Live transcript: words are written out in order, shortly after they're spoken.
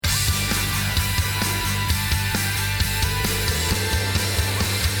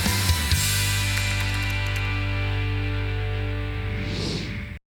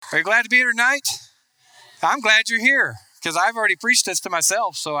Are you glad to be here tonight? I'm glad you're here because I've already preached this to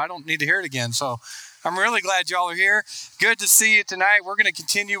myself, so I don't need to hear it again. So I'm really glad y'all are here. Good to see you tonight. We're going to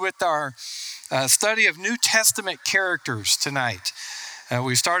continue with our study of New Testament characters tonight.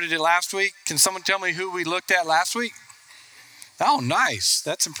 We started it last week. Can someone tell me who we looked at last week? Oh, nice.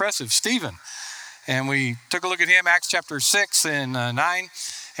 That's impressive. Stephen. And we took a look at him, Acts chapter 6 and 9.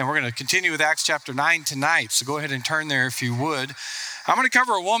 And we're going to continue with Acts chapter 9 tonight. So go ahead and turn there if you would. I'm going to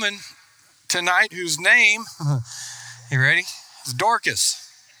cover a woman tonight whose name, you ready? Is Dorcas.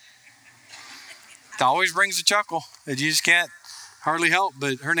 It always brings a chuckle. You just can't hardly help,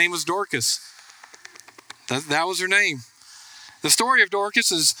 but her name was Dorcas. That was her name. The story of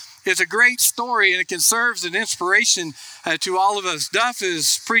Dorcas is a great story, and it can serve as an inspiration to all of us. Duff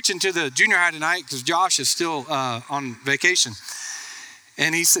is preaching to the junior high tonight because Josh is still on vacation.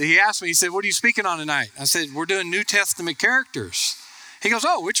 And he asked me, he said, "What are you speaking on tonight?" I said, "We're doing New Testament characters." He goes,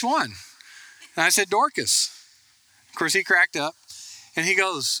 "Oh, which one?" And I said, "Dorcas." Of course, he cracked up. And he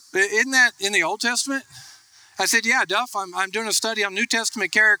goes, "Isn't that in the Old Testament?" I said, "Yeah, Duff, I'm doing a study on New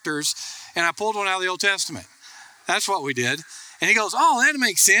Testament characters, and I pulled one out of the Old Testament." That's what we did. And he goes, "Oh, that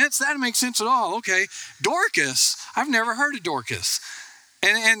makes sense. That makes sense at all. Okay. Dorcas, I've never heard of Dorcas."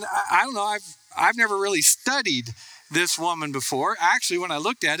 And I don't know, I've never really studied this woman before. Actually, when I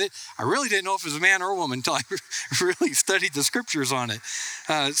looked at it, I really didn't know if it was a man or a woman until I really studied the scriptures on it.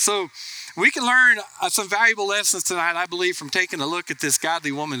 So we can learn some valuable lessons tonight, I believe, from taking a look at this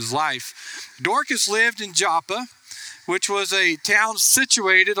godly woman's life. Dorcas lived in Joppa, which was a town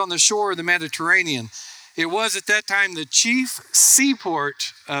situated on the shore of the Mediterranean. It was at that time the chief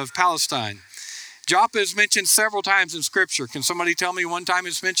seaport of Palestine. Joppa is mentioned several times in Scripture. Can somebody tell me one time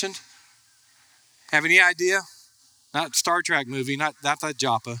it's mentioned? Have any idea? Not Star Trek movie, not that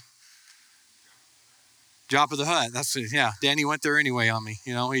Joppa. Joppa the Hutt. That's it. Yeah, Danny went there anyway on me.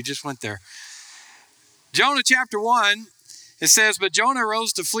 He just went there. Jonah chapter 1, it says, "But Jonah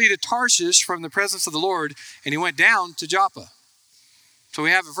arose to flee to Tarshish from the presence of the Lord, and he went down to Joppa." So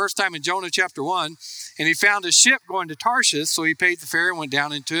we have the first time in Jonah chapter 1, and he found a ship going to Tarshish, so he paid the fare and went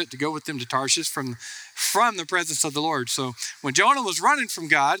down into it to go with them to Tarshish from the presence of the Lord. So when Jonah was running from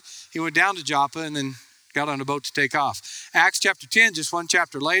God, he went down to Joppa and then got on a boat to take off. Acts chapter 10, just one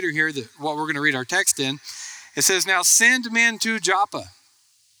chapter later here, what we're going to read our text in, it says, "Now send men to Joppa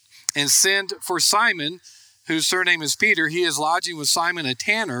and send for Simon, whose surname is Peter. He is lodging with Simon, a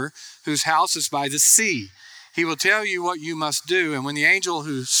tanner, whose house is by the sea. He will tell you what you must do." And when the angel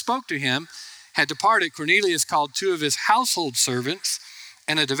who spoke to him had departed, Cornelius called 2 of his household servants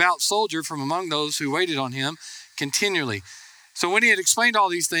and a devout soldier from among those who waited on him continually. So when he had explained all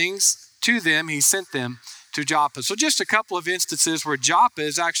these things to them, he sent them to Joppa. So just a couple of instances where Joppa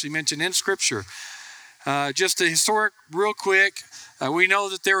is actually mentioned in Scripture. Just a historic, real quick, we know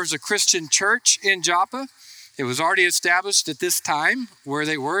that there was a Christian church in Joppa. It was already established at this time where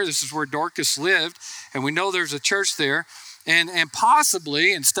they were. This is where Dorcas lived. And we know there's a church there. And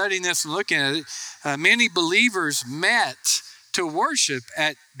possibly, in studying this and looking at it, many believers met to worship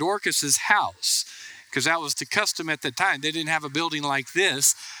at Dorcas's house, because that was the custom at the time. They didn't have a building like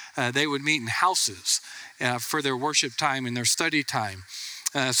this. They would meet in houses for their worship time and their study time.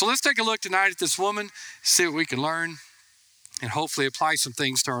 So let's take a look tonight at this woman, see what we can learn, and hopefully apply some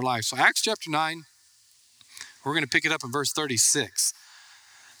things to our life. So Acts chapter 9, we're going to pick it up in verse 36.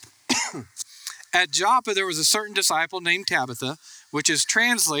 "At Joppa there was a certain disciple named Tabitha, which is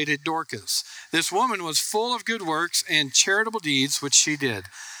translated Dorcas. This woman was full of good works and charitable deeds, which she did.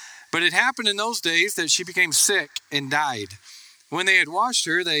 But it happened in those days that she became sick and died. When they had washed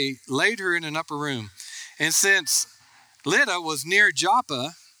her, they laid her in an upper room. And since Lydda was near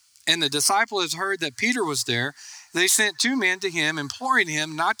Joppa, and the disciple has heard that Peter was there, they sent 2 men to him, imploring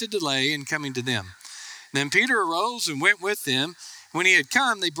him not to delay in coming to them. Then Peter arose and went with them. When he had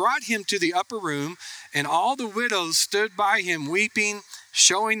come, they brought him to the upper room, and all the widows stood by him weeping,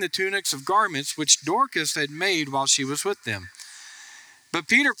 showing the tunics of garments which Dorcas had made while she was with them. But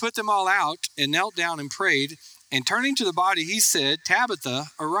Peter put them all out and knelt down and prayed, and turning to the body, he said,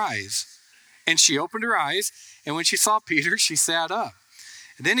 'Tabitha, arise.' And she opened her eyes, and when she saw Peter, she sat up.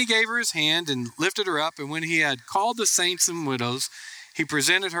 And then he gave her his hand and lifted her up, and when he had called the saints and widows, he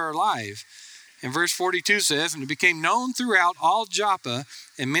presented her alive." And verse 42 says, "And it became known throughout all Joppa,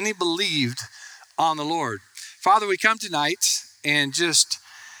 and many believed on the Lord." Father, we come tonight and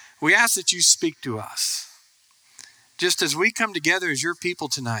we ask that you speak to us. Just as we come together as your people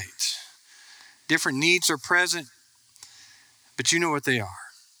tonight, different needs are present, but you know what they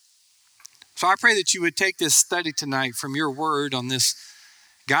are. So I pray that you would take this study tonight from your word on this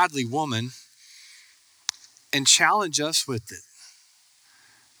godly woman and challenge us with it.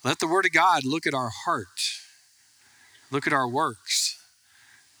 Let the Word of God look at our heart, look at our works,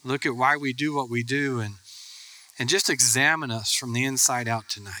 look at why we do what we do, and just examine us from the inside out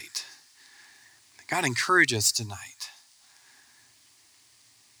tonight. God, encourage us tonight.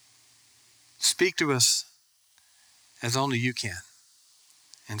 Speak to us as only you can.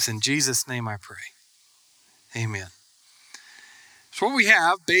 And it's in Jesus' name I pray. Amen. So what we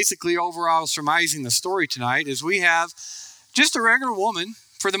have, basically overall surmising the story tonight, is we have just a regular woman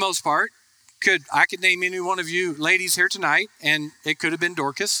for the most part. I could name any one of you ladies here tonight, and it could have been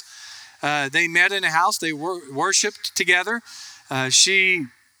Dorcas. They met in a house. They worshiped together.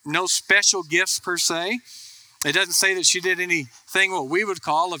 No special gifts per se. It doesn't say that she did anything what we would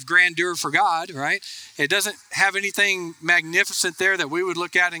call of grandeur for God, right? It doesn't have anything magnificent there that we would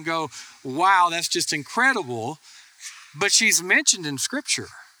look at and go, wow, that's just incredible. But she's mentioned in Scripture,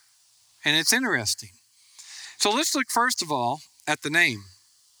 and it's interesting. So let's look first of all at the name.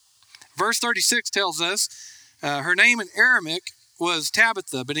 Verse 36 tells us her name in Aramaic was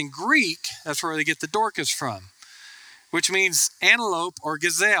Tabitha, but in Greek, that's where they get the Dorcas from, which means antelope or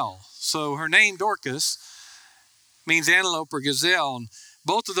gazelle. So her name, Dorcas, means antelope or gazelle. And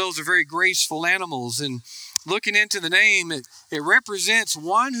both of those are very graceful animals. And looking into the name, it represents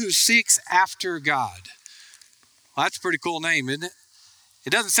one who seeks after God. Well, that's a pretty cool name, isn't it?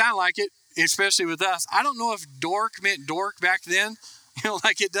 It doesn't sound like it, especially with us. I don't know if dork meant dork back then,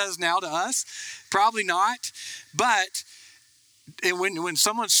 like it does now to us. Probably not. But when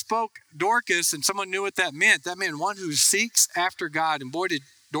someone spoke Dorcas and someone knew what that meant one who seeks after God. And boy, did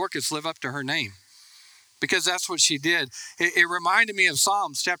Dorcas live up to her name, because that's what she did. It reminded me of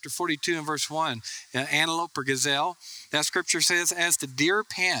Psalms chapter 42 and verse 1, antelope or gazelle. That scripture says, as the deer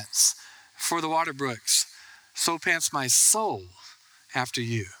pants for the water brooks, so pants my soul after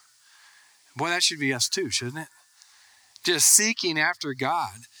you. Boy, that should be us too, shouldn't it? Just seeking after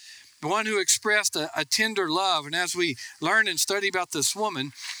God. The one who expressed a tender love. And as we learn and study about this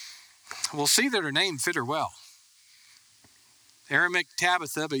woman, we'll see that her name fit her well. Aramaic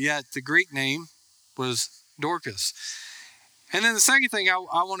Tabitha, but yet the Greek name was Dorcas. And then the second thing I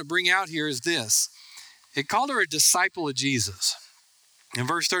want to bring out here is this. It called her a disciple of Jesus. In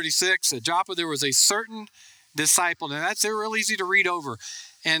verse 36, at Joppa there was a certain disciple. Now that's real easy to read over.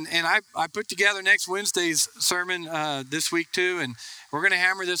 And I put together next Wednesday's sermon this week too, and we're going to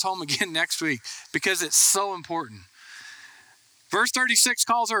hammer this home again next week because it's so important. Verse 36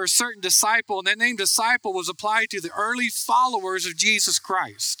 calls her a certain disciple, and that name disciple was applied to the early followers of Jesus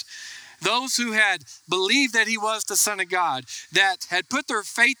Christ. Those who had believed that he was the Son of God, that had put their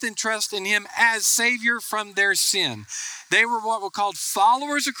faith and trust in him as Savior from their sin. They were what were called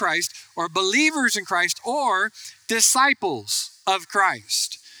followers of Christ, or believers in Christ, or disciples of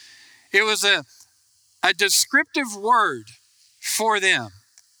Christ. It was a descriptive word for them,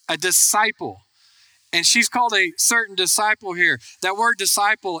 a disciple. And she's called a certain disciple here. That word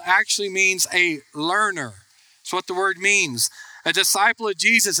disciple actually means a learner. That's what the word means. A disciple of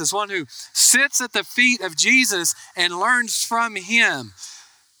Jesus is one who sits at the feet of Jesus and learns from him.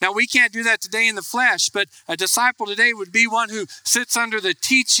 Now, we can't do that today in the flesh, but a disciple today would be one who sits under the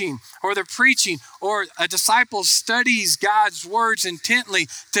teaching or the preaching, or a disciple studies God's words intently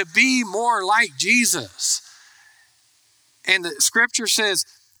to be more like Jesus. And the scripture says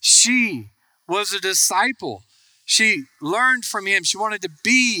she was a disciple. She learned from him. She wanted to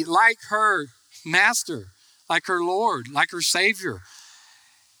be like her master, like her Lord, like her Savior.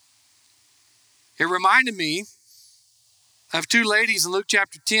 It reminded me of two ladies in Luke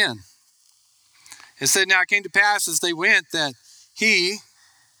chapter 10. It said, now it came to pass as they went that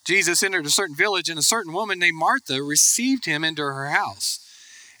Jesus entered a certain village, and a certain woman named Martha received him into her house.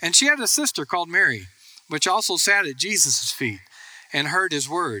 And she had a sister called Mary, which also sat at Jesus' feet and heard his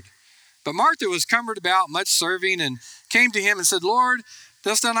word. But Martha was cumbered about much serving, and came to him and said, Lord,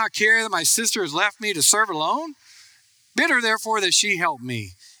 dost thou not care that my sister has left me to serve alone? Bid her therefore that she help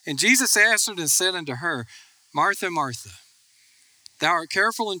me. And Jesus answered and said unto her, Martha, Martha, thou art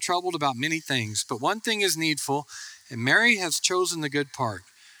careful and troubled about many things, but one thing is needful, and Mary has chosen the good part,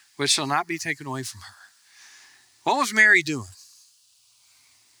 which shall not be taken away from her. What was Mary doing?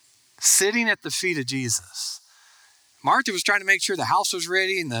 Sitting at the feet of Jesus. Martha was trying to make sure the house was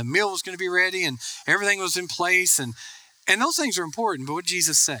ready and the meal was going to be ready and everything was in place. And those things are important, but what did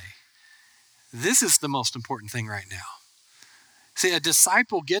Jesus say? This is the most important thing right now. See, a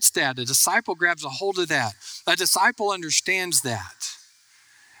disciple gets that. A disciple grabs a hold of that. A disciple understands that.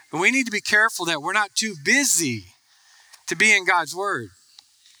 And we need to be careful that we're not too busy to be in God's word.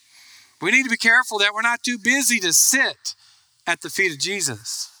 We need to be careful that we're not too busy to sit at the feet of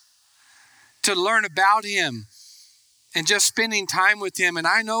Jesus, to learn about him and just spending time with him. And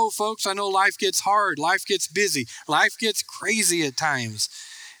I know, folks, I know life gets hard. Life gets busy. Life gets crazy at times.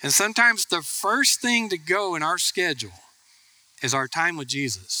 And sometimes the first thing to go in our schedule is our time with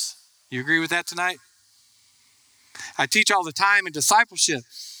Jesus. You agree with that tonight? I teach all the time in discipleship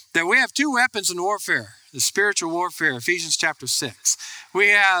that we have two weapons in warfare, the spiritual warfare, Ephesians chapter 6. We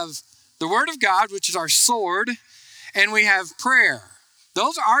have the Word of God, which is our sword, and we have prayer.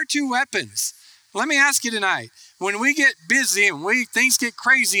 Those are our two weapons. Let me ask you tonight, when we get busy and things get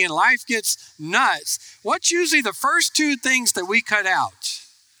crazy and life gets nuts, what's usually the first two things that we cut out?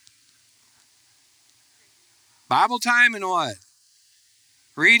 Bible time and what?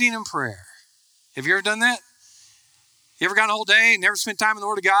 Reading and prayer. Have you ever done that? You ever gone a whole day and never spent time in the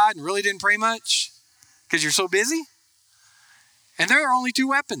Word of God and really didn't pray much because you're so busy? And there are only two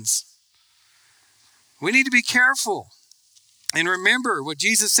weapons. We need to be careful and remember what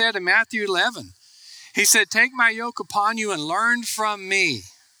Jesus said in Matthew 11. He said, take my yoke upon you and learn from me.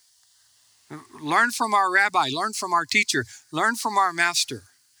 Learn from our rabbi, learn from our teacher, learn from our master.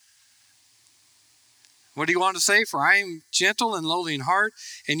 What do you want to say? For I am gentle and lowly in heart,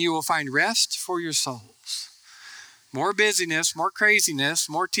 and you will find rest for your souls. More busyness, more craziness,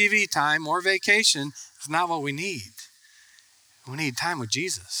 more TV time, more vacation is not what we need. We need time with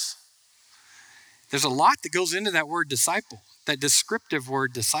Jesus. There's a lot that goes into that word disciple, that descriptive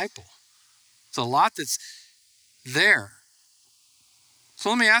word disciple. There's a lot that's there. So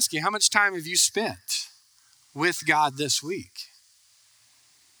let me ask you, how much time have you spent with God this week?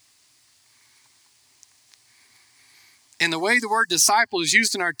 And the way the word disciple is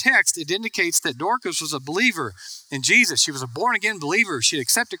used in our text, it indicates that Dorcas was a believer in Jesus. She was a born-again believer. She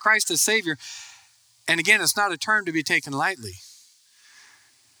accepted Christ as Savior. And again, it's not a term to be taken lightly.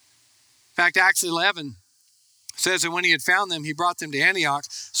 In fact, Acts 11 says that when he had found them, he brought them to Antioch.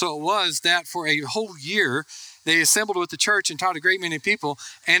 So it was that for a whole year, they assembled with the church and taught a great many people.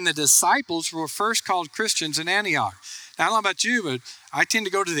 And the disciples were first called Christians in Antioch. Now, I don't know about you, but I tend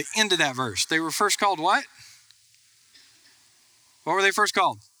to go to the end of that verse. They were first called what? What were they first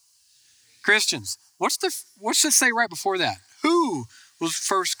called? Christians. What's this say right before that? Who was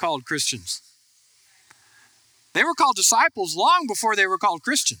first called Christians? They were called disciples long before they were called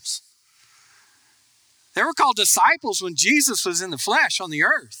Christians. They were called disciples when Jesus was in the flesh on the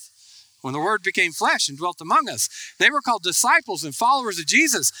earth, when the Word became flesh and dwelt among us. They were called disciples and followers of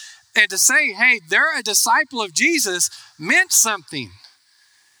Jesus. And to say, hey, they're a disciple of Jesus meant something.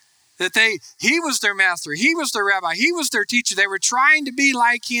 That he was their master, he was their rabbi, he was their teacher. They were trying to be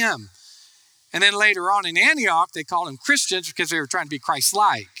like him. And then later on in Antioch, they called them Christians because they were trying to be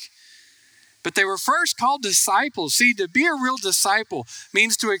Christ-like. But they were first called disciples. See, to be a real disciple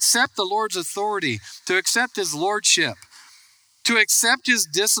means to accept the Lord's authority, to accept his lordship, to accept his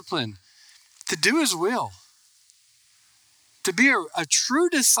discipline, to do his will. To be a true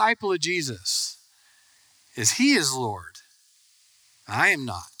disciple of Jesus is he is Lord. I am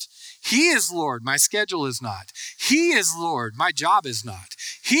not. He is Lord. My schedule is not. He is Lord. My job is not.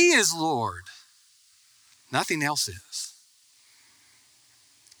 He is Lord. Nothing else is.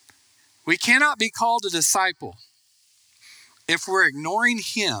 We cannot be called a disciple if we're ignoring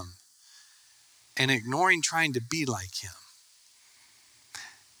him and ignoring trying to be like him.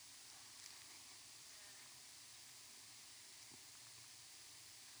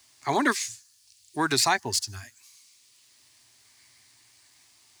 I wonder if we're disciples tonight.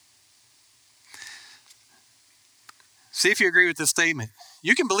 See if you agree with this statement.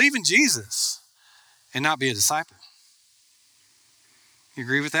 You can believe in Jesus and not be a disciple. You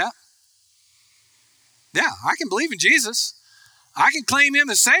agree with that? Yeah, I can believe in Jesus. I can claim him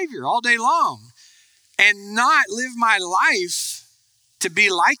as Savior all day long and not live my life to be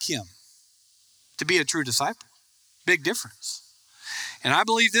like him, to be a true disciple. Big difference. And I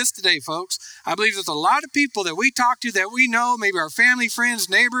believe this today, folks. I believe there's a lot of people that we talk to that we know, maybe our family, friends,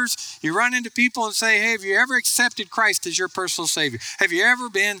 neighbors. You run into people and say, hey, have you ever accepted Christ as your personal Savior? Have you ever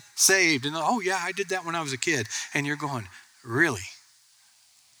been saved? And oh yeah, I did that when I was a kid. And you're going, really?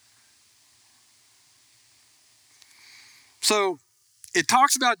 So it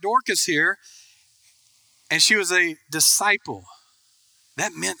talks about Dorcas here, and she was a disciple.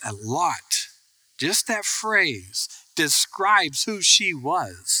 That meant a lot. Just that phrase describes who she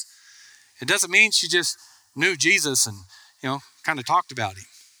was. It doesn't mean she just knew Jesus and, kind of talked about him.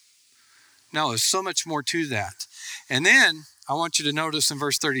 No, there's so much more to that. And then I want you to notice in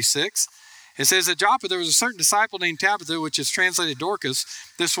verse 36, it says at Joppa there was a certain disciple named Tabitha, which is translated Dorcas.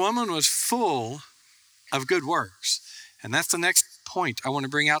 This woman was full of good works. And that's the next point I want to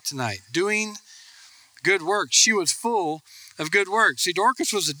bring out tonight. Doing good works. She was full of good works. See,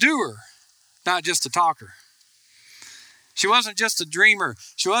 Dorcas was a doer, not just a talker. She wasn't just a dreamer.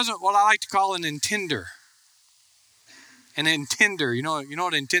 She wasn't what I like to call an intender. An intender, you know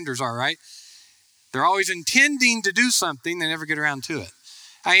what intenders are, right? They're always intending to do something, they never get around to it.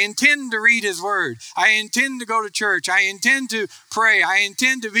 I intend to read his word. I intend to go to church. I intend to pray. I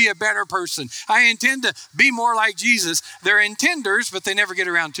intend to be a better person. I intend to be more like Jesus. They're intenders, but they never get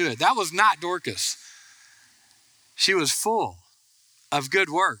around to it. That was not Dorcas. She was full of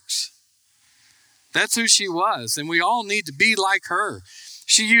good works. That's who she was, and we all need to be like her.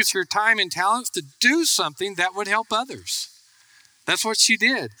 She used her time and talents to do something that would help others. That's what she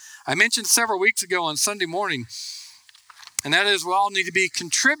did. I mentioned several weeks ago on Sunday morning, and that is we all need to be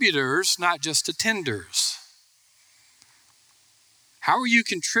contributors, not just attenders. How are you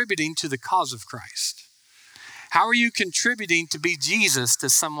contributing to the cause of Christ? How are you contributing to be Jesus to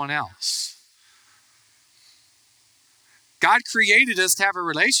someone else? God created us to have a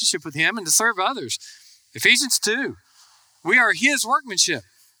relationship with him and to serve others. Ephesians 2, we are his workmanship,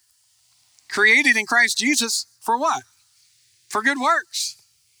 created in Christ Jesus for what? For good works.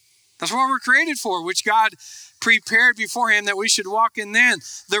 That's what we're created for, which God prepared beforehand that we should walk in then.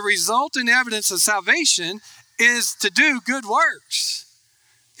 The resultant evidence of salvation is to do good works,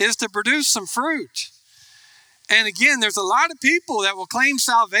 is to produce some fruit. And again, there's a lot of people that will claim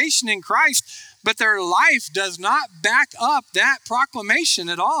salvation in Christ, but their life does not back up that proclamation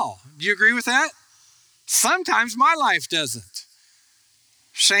at all. Do you agree with that? Sometimes my life doesn't.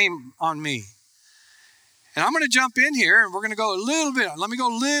 Shame on me. And I'm going to jump in here and we're going to go let me go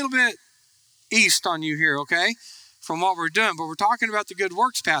a little bit east on you here, okay? From what we're doing, but we're talking about the good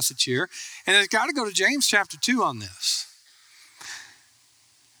works passage here. And it's got to go to James chapter 2 on this.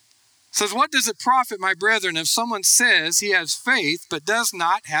 It says, what does it profit, my brethren, if someone says he has faith but does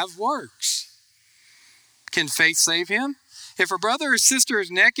not have works? Can faith save him? If a brother or sister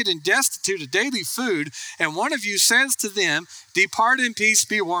is naked and destitute of daily food, and one of you says to them, depart in peace,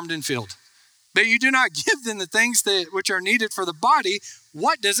 be warmed and filled, but you do not give them the things which are needed for the body,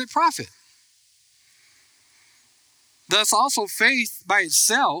 what does it profit? Thus also faith by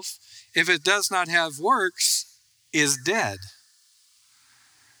itself, if it does not have works, is dead.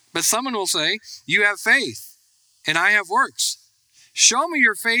 But someone will say, you have faith, and I have works. Show me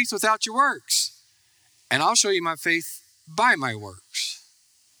your faith without your works, and I'll show you my faith by my works.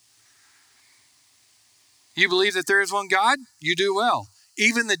 You believe that there is one God? You do well.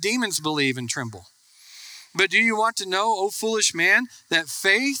 Even the demons believe and tremble. But do you want to know, O foolish man, that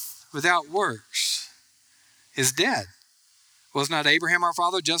faith without works is dead? Was not Abraham our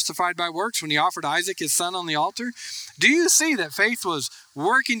father justified by works when he offered Isaac his son on the altar? Do you see that faith was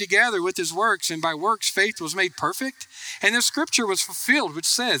working together with his works, and by works faith was made perfect? And the scripture was fulfilled, which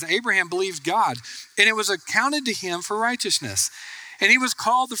says, Abraham believed God, and it was accounted to him for righteousness. And he was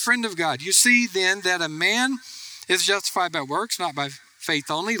called the friend of God. You see then that a man is justified by works, not by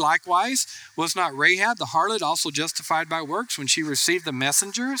faith only. Likewise, was not Rahab the harlot also justified by works when she received the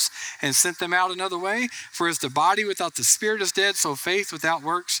messengers and sent them out another way? For as the body without the spirit is dead, so faith without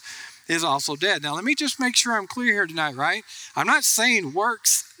works is also dead. Now, let me just make sure I'm clear here tonight, right? I'm not saying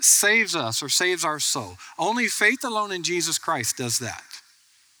works saves us or saves our soul. Only faith alone in Jesus Christ does that.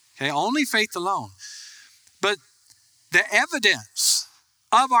 Okay, only faith alone. But the evidence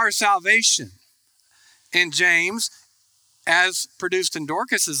of our salvation in James, as produced in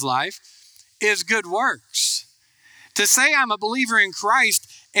Dorcas's life, is good works. To say I'm a believer in Christ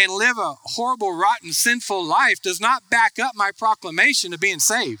and live a horrible, rotten, sinful life does not back up my proclamation of being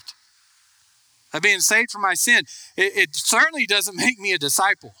saved, of being saved from my sin. It certainly doesn't make me a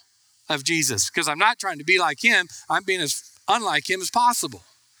disciple of Jesus, because I'm not trying to be like him. I'm being as unlike him as possible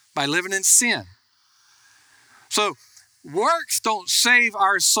by living in sin. So works don't save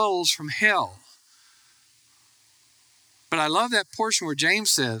our souls from hell. But I love that portion where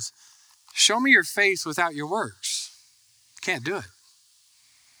James says, show me your faith without your works. Can't do it.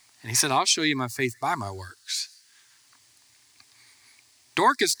 And he said, I'll show you my faith by my works.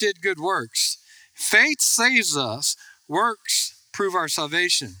 Dorcas did good works. Faith saves us. Works prove our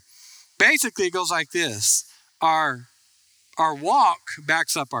salvation. Basically, it goes like this. Our walk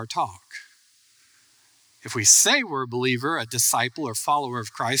backs up our talk. If we say we're a believer, a disciple, or follower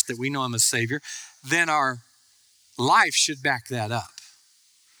of Christ, that we know him as Savior, then our life should back that up.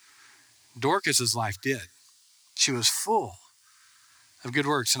 Dorcas's life did. She was full of good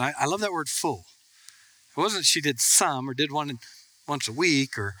works. And I love that word full. It wasn't she did some or did one once a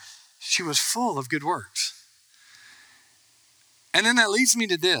week, or she was full of good works. And then that leads me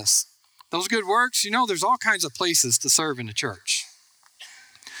to this. Those good works, there's all kinds of places to serve in the church.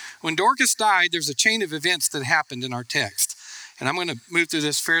 When Dorcas died, there's a chain of events that happened in our text. And I'm going to move through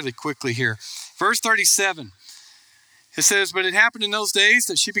this fairly quickly here. Verse 37. It says, but it happened in those days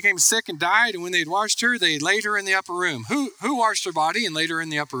that she became sick and died, and when they had washed her, they laid her in the upper room. Who washed her body and laid her in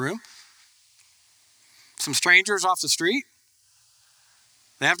the upper room? Some strangers off the street?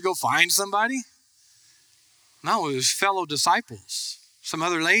 They have to go find somebody? No, it was fellow disciples, some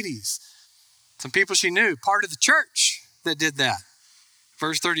other ladies, some people she knew, part of the church that did that.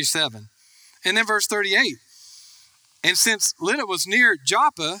 Verse 37. And then verse 38. And since Lydda was near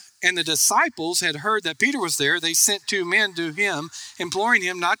Joppa, and the disciples had heard that Peter was there, they sent 2 men to him, imploring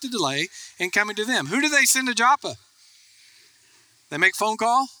him not to delay in coming to them. Who did they send to Joppa? They make a phone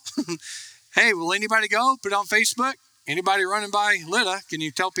call. Hey, will anybody go? Put it on Facebook. Anybody running by Lydda, can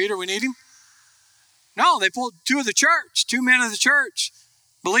you tell Peter we need him? No, they pulled 2 of the church, 2 men of the church,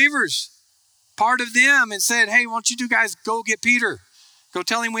 believers, part of them, and said, hey, why don't you 2 guys go get Peter? Go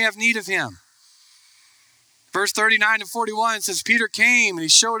tell him we have need of him. Verse 39 and 41 says, Peter came and he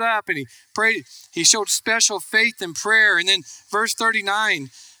showed up and he prayed. He showed special faith and prayer. And then verse 39,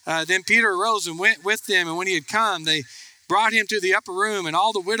 then Peter arose and went with them. And when he had come, they brought him to the upper room, and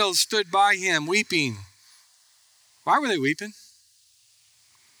all the widows stood by him weeping. Why were they weeping?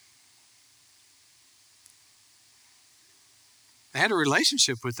 They had a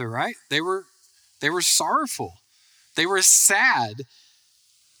relationship with her, right? They were sorrowful. They were sad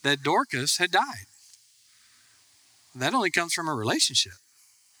that Dorcas had died. That only comes from a relationship.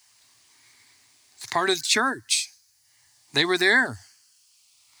 It's part of the church. They were there.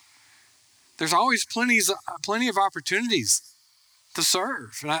 There's always plenty of opportunities to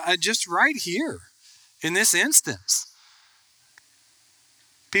serve. And I just right here in this instance,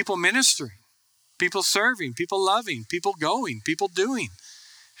 people ministering, people serving, people loving, people going, people doing,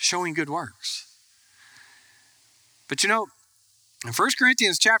 showing good works. But in 1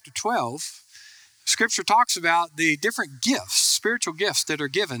 Corinthians chapter 12, Scripture talks about the different gifts, spiritual gifts that are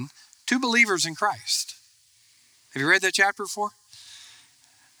given to believers in Christ. Have you read that chapter before?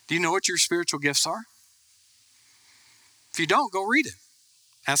 Do you know what your spiritual gifts are? If you don't, go read it.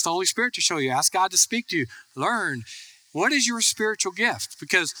 Ask the Holy Spirit to show you. Ask God to speak to you. Learn. What is your spiritual gift?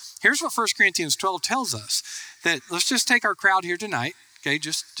 Because here's what 1 Corinthians 12 tells us. That let's just take our crowd here tonight. Okay,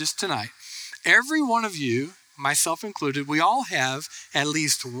 just tonight. Every one of you, myself included, we all have at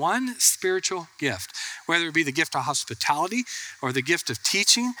least one spiritual gift, whether it be the gift of hospitality or the gift of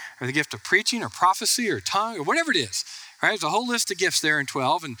teaching or the gift of preaching or prophecy or tongue or whatever it is, right? There's a whole list of gifts there in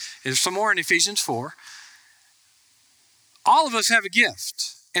 12, and there's some more in Ephesians 4. All of us have a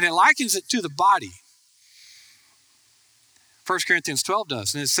gift, and it likens it to the body. 1 Corinthians 12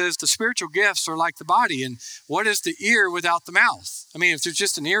 does, and it says the spiritual gifts are like the body, and what is the ear without the mouth? I mean, if there's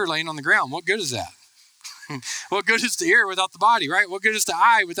just an ear laying on the ground, what good is that? What good is the ear without the body, right? What good is the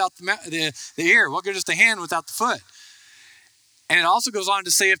eye without the ear? What good is the hand without the foot? And it also goes on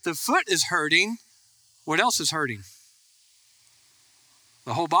to say if the foot is hurting, what else is hurting?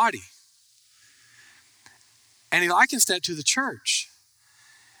 The whole body. And he likens that to the church.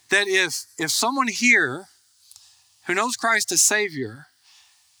 That if someone here who knows Christ as Savior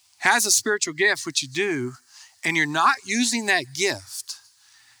has a spiritual gift, which you do, and you're not using that gift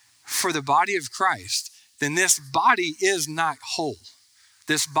for the body of Christ, then this body is not whole.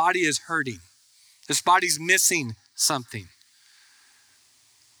 This body is hurting. This body's missing something.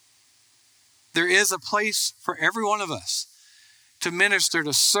 There is a place for every one of us to minister,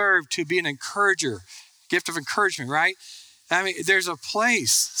 to serve, to be an encourager, gift of encouragement, right? I mean, there's a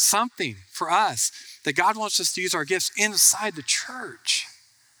place, something for us that God wants us to use our gifts inside the church.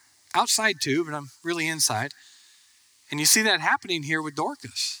 Outside too, but I'm really inside. And you see that happening here with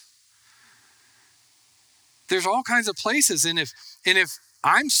Dorcas. There's all kinds of places, and if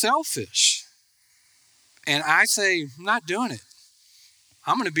I'm selfish and I say, I'm not doing it,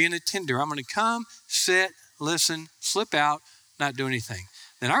 I'm going to be an attender. I'm going to come, sit, listen, slip out, not do anything.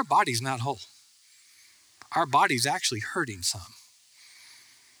 Then our body's not whole. Our body's actually hurting some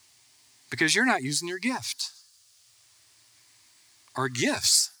because you're not using your gift or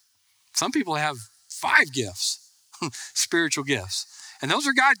gifts. Some people have 5 gifts, spiritual gifts, and those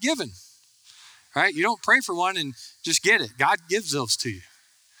are God-given. Right? You don't pray for one and just get it. God gives those to you.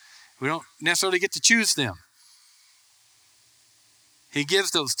 We don't necessarily get to choose them. He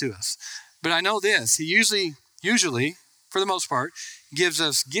gives those to us. But I know this. He usually, for the most part, gives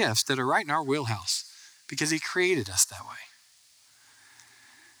us gifts that are right in our wheelhouse because he created us that way.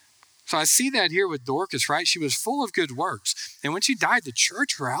 So I see that here with Dorcas, right? She was full of good works. And when she died, the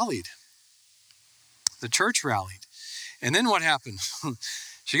church rallied. The church rallied. And then what happened?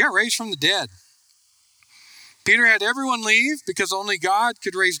 She got raised from the dead. Peter had everyone leave because only God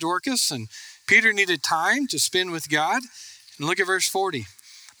could raise Dorcas, and Peter needed time to spend with God. And look at verse 40.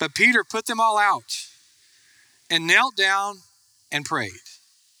 But Peter put them all out and knelt down and prayed.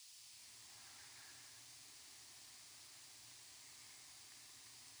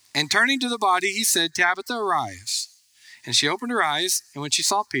 And turning to the body, he said, Tabitha, arise. And she opened her eyes, and when she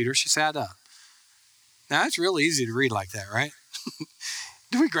saw Peter, she sat up. Now, it's real easy to read like that, right?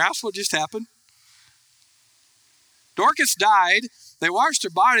 Do we grasp what just happened? Dorcas died. They washed her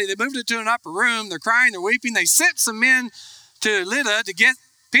body. They moved her to an upper room. They're crying. They're weeping. They sent some men to Lydda to get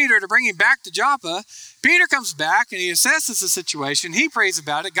Peter to bring him back to Joppa. Peter comes back and he assesses the situation. He prays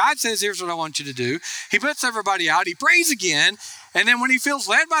about it. God says, here's what I want you to do. He puts everybody out. He prays again. And then when he feels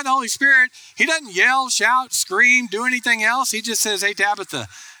led by the Holy Spirit, he doesn't yell, shout, scream, do anything else. He just says, hey, Tabitha,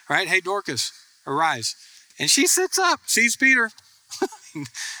 right? Hey, Dorcas, arise. And she sits up, sees Peter.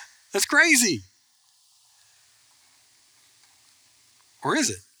 That's crazy. Or is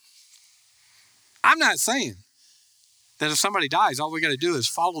it? I'm not saying that if somebody dies, all we got to do is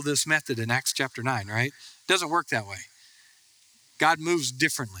follow this method in Acts chapter 9, right? It doesn't work that way. God moves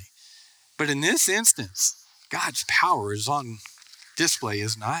differently. But in this instance, God's power is on display,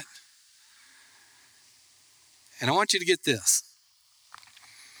 is not? And I want you to get this.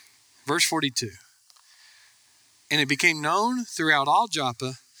 Verse 42. And it became known throughout all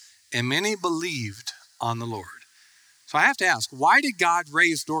Joppa, and many believed on the Lord. So I have to ask, why did God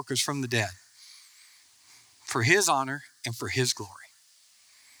raise Dorcas from the dead? For his honor and for his glory.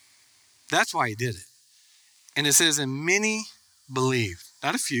 That's why he did it. And it says, and many believed.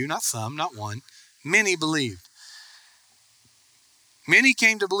 Not a few, not some, not one. Many believed. Many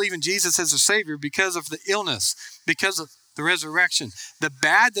came to believe in Jesus as a Savior because of the illness, because of the resurrection. The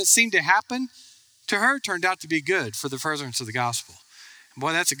bad that seemed to happen to her turned out to be good for the furtherance of the gospel.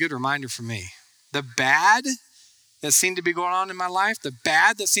 Boy, that's a good reminder for me. The bad that seemed to be going on in my life, the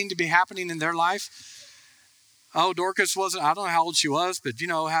bad that seemed to be happening in their life. Oh, Dorcas wasn't, I don't know how old she was, but you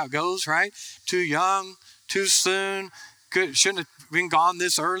know how it goes, right? Too young, too soon, shouldn't have been gone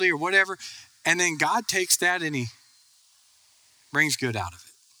this early or whatever. And then God takes that and he brings good out of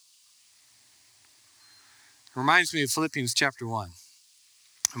it. It reminds me of Philippians chapter 1.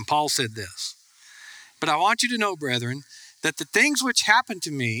 And Paul said this, but I want you to know, brethren, that the things which happened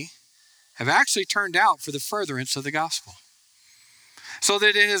to me have actually turned out for the furtherance of the gospel. So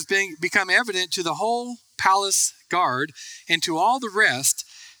that it has become evident to the whole palace guard and to all the rest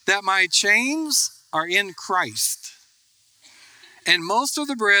that my chains are in Christ. And most of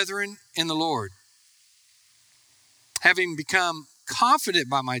the brethren in the Lord, having become confident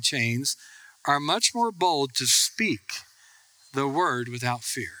by my chains, are much more bold to speak the word without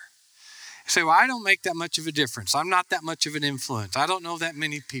fear. You say, well, I don't make that much of a difference. I'm not that much of an influence. I don't know that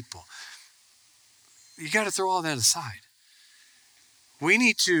many people. You got to throw all that aside. We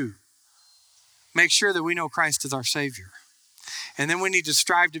need to make sure that we know Christ as our Savior. And then we need to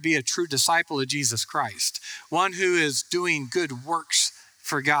strive to be a true disciple of Jesus Christ, one who is doing good works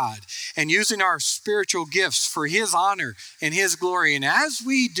for God and using our spiritual gifts for his honor and his glory. And as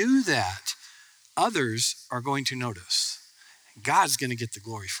we do that, others are going to notice. God's going to get the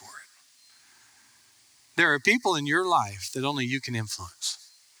glory for it. There are people in your life that only you can influence.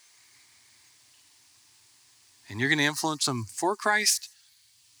 And you're going to influence them for Christ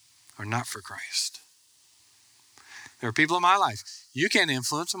or not for Christ. There are people in my life. You can't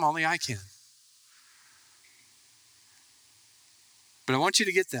influence them, only I can. But I want you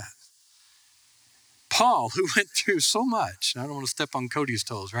to get that. Paul, who went through so much, I don't want to step on Cody's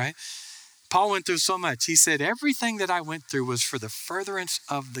toes, right? Paul went through so much. He said, everything that I went through was for the furtherance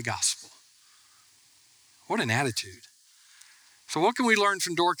of the gospel. What an attitude. So what can we learn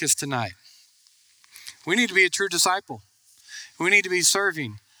from Dorcas tonight? We need to be a true disciple. We need to be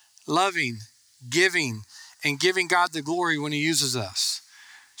serving, loving, giving, and giving God the glory when he uses us.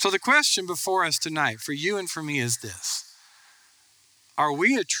 So the question before us tonight, for you and for me, is this. Are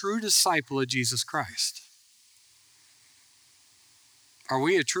we a true disciple of Jesus Christ? Are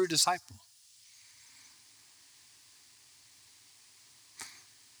we a true disciple?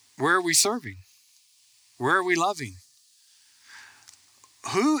 Where are we serving? Where are we loving?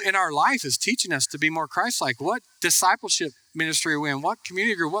 Who in our life is teaching us to be more Christ-like? What discipleship ministry are we in? What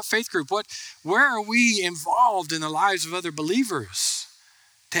community group? What faith group? Where are we involved in the lives of other believers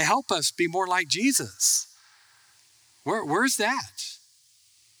to help us be more like Jesus? Where's that?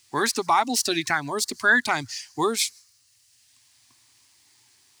 Where's the Bible study time? Where's the prayer time? Where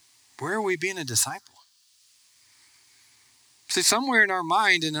are we being a disciple? See, somewhere in our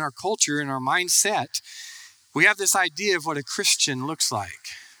mind and in our culture, in our mindset, we have this idea of what a Christian looks like,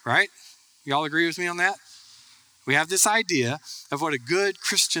 right? Y'all agree with me on that? We have this idea of what a good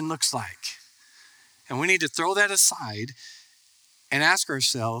Christian looks like. And we need to throw that aside and ask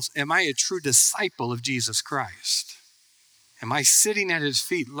ourselves, am I a true disciple of Jesus Christ? Am I sitting at his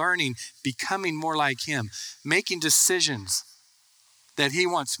feet, learning, becoming more like him, making decisions that he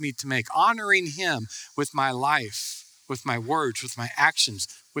wants me to make, honoring him with my life, with my words, with my actions,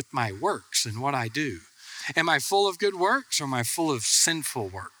 with my works and what I do? Am I full of good works or am I full of sinful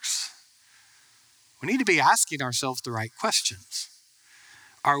works? We need to be asking ourselves the right questions.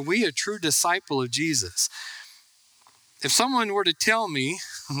 Are we a true disciple of Jesus? If someone were to tell me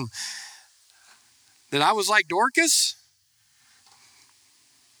that I was like Dorcas,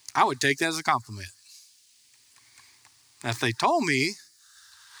 I would take that as a compliment. Now, if they told me,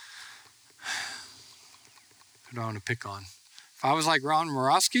 who do I want to pick on? If I was like Ron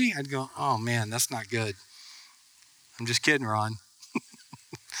Morosky, I'd go, oh man, that's not good. I'm just kidding, Ron.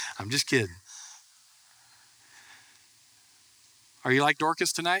 I'm just kidding. Are you like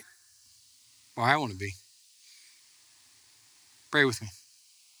Dorcas tonight? Well, I want to be. Pray with me.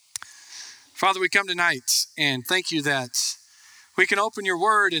 Father, we come tonight and thank you that we can open your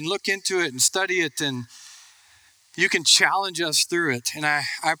word and look into it and study it, and you can challenge us through it. And I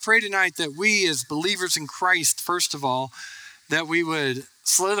pray tonight that we as believers in Christ, first of all, that we would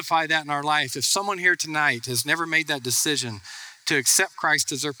solidify that in our life. If someone here tonight has never made that decision to accept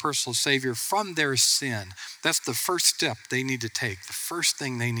Christ as their personal Savior from their sin, that's the first step they need to take, the first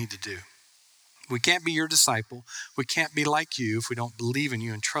thing they need to do. We can't be your disciple. We can't be like you if we don't believe in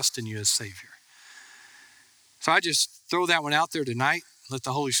you and trust in you as Savior. So I just throw that one out there tonight. Let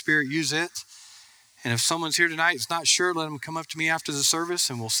the Holy Spirit use it. And if someone's here tonight that's not sure, let them come up to me after the service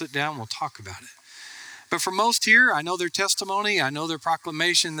and we'll sit down and we'll talk about it. But for most here, I know their testimony. I know their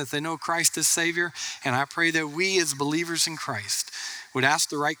proclamation that they know Christ as Savior. And I pray that we as believers in Christ would ask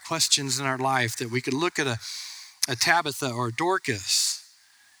the right questions in our life, that we could look at a Tabitha or Dorcas,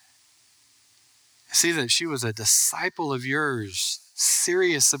 see that she was a disciple of yours,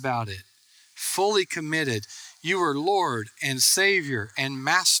 serious about it, fully committed. You were Lord and Savior and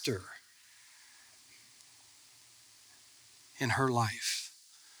Master in her life.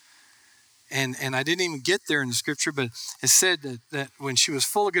 And I didn't even get there in the scripture, but it said that when she was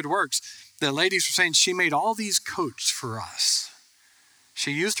full of good works, the ladies were saying she made all these coats for us.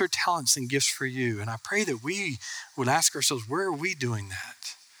 She used her talents and gifts for you. And I pray that we would ask ourselves, where are we doing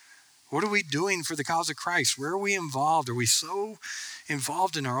that? What are we doing for the cause of Christ? Where are we involved? Are we so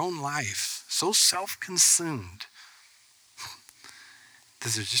involved in our own life, so self-consumed,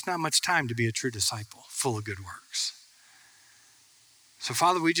 that there's just not much time to be a true disciple, full of good works? So,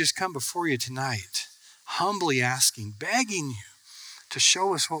 Father, we just come before you tonight, humbly asking, begging you to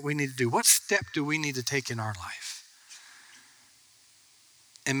show us what we need to do. What step do we need to take in our life?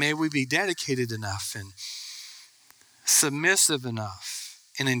 And may we be dedicated enough and submissive enough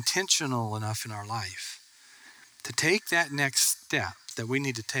and intentional enough in our life to take that next step that we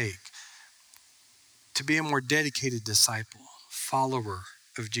need to take to be a more dedicated disciple, follower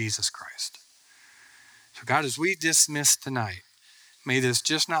of Jesus Christ. So God, as we dismiss tonight, may this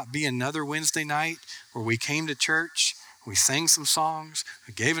just not be another Wednesday night where we came to church, we sang some songs,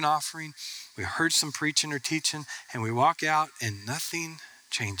 we gave an offering, we heard some preaching or teaching, and we walk out and nothing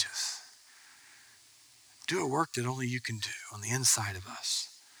changes. Do a work that only you can do on the inside of us.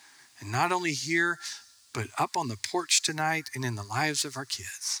 And not only here, but up on the porch tonight and in the lives of our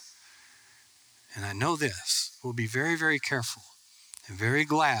kids. And I know this, we'll be very, very careful and very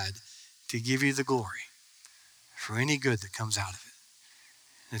glad to give you the glory for any good that comes out of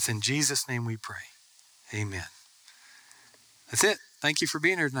it. And it's in Jesus' name we pray. Amen. That's it. Thank you for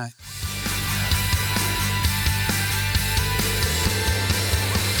being here tonight.